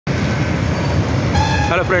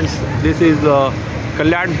Hello friends, this is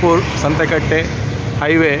Kalyanpur Santhekatte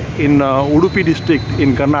highway in Udupi district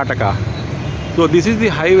in Karnataka. So this is the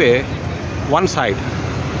highway one side,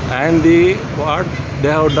 and what they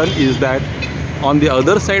have done is that on the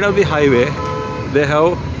other side of the highway they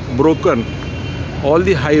have broken all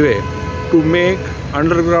the highway to make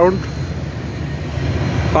underground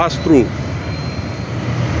pass through,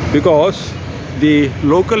 because the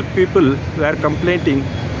local people were complaining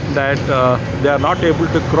that they are not able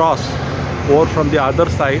to cross over from the other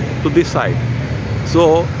side to this side.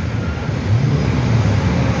 So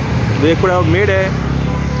they could have made a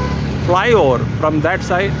flyover from that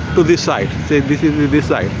side to this side. Say this is this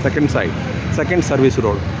side, second service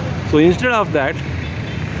road. So instead of that,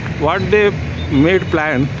 what they made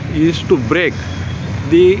plan is to break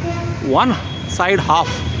the one side half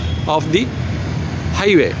of the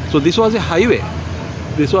highway. So this was a highway.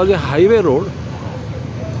 This was a highway road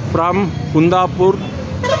from Kundapur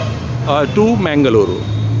to Mangaluru,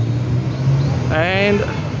 and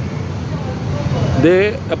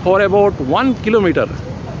they, for about 1 kilometer,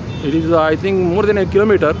 it is I think more than a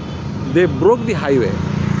kilometer, they broke the highway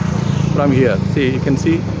from here. See, you can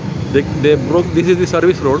see they broke. This is the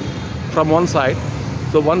service road from one side.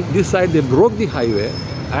 So this side they broke the highway,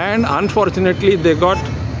 and unfortunately they got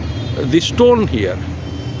the stone here,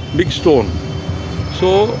 big stone.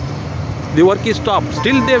 So the work is stopped.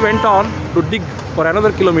 Still they went on to dig for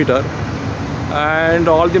another kilometer, and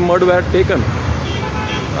all the mud were taken.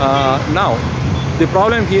 Now the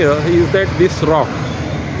problem here is that this rock,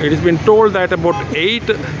 it has been told that about 8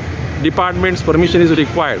 departments permission is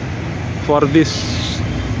required for this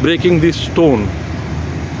breaking this stone,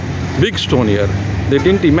 big stone here. They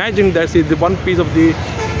didn't imagine that, see, the one piece of the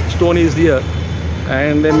stone is here,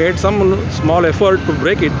 and they made some small effort to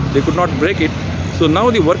break it. They could not break it. So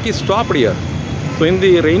now the work is stopped here. So in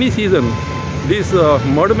the rainy season, this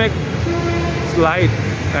mud may slide,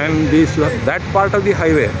 and that part of the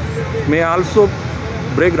highway may also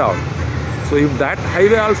break down. So if that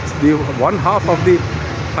highway, also the one half of the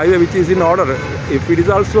highway which is in order, if it is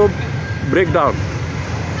also break down,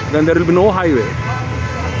 then there will be no highway.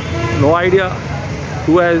 No idea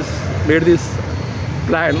who has made this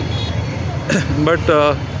plan, but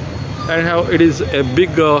anyhow, it is a big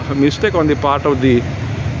mistake on the part of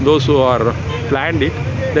those who are planned it.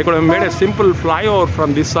 They could have made a simple flyover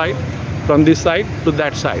from this side to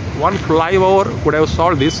that side. One flyover could have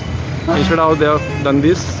solved this. Instead of they have done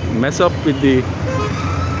this mess up with the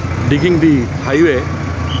digging the highway.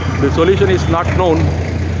 The solution is not known.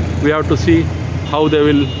 We have to see how they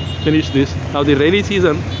will finish this. Now the rainy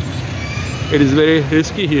season, it is very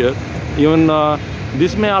risky here. Even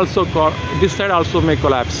this side also may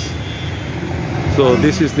collapse. So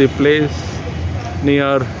this is the place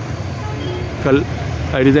near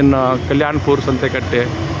it is in Kalyanpur Santhekatte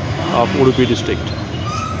of Udupi district.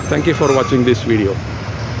 Thank you for watching this video.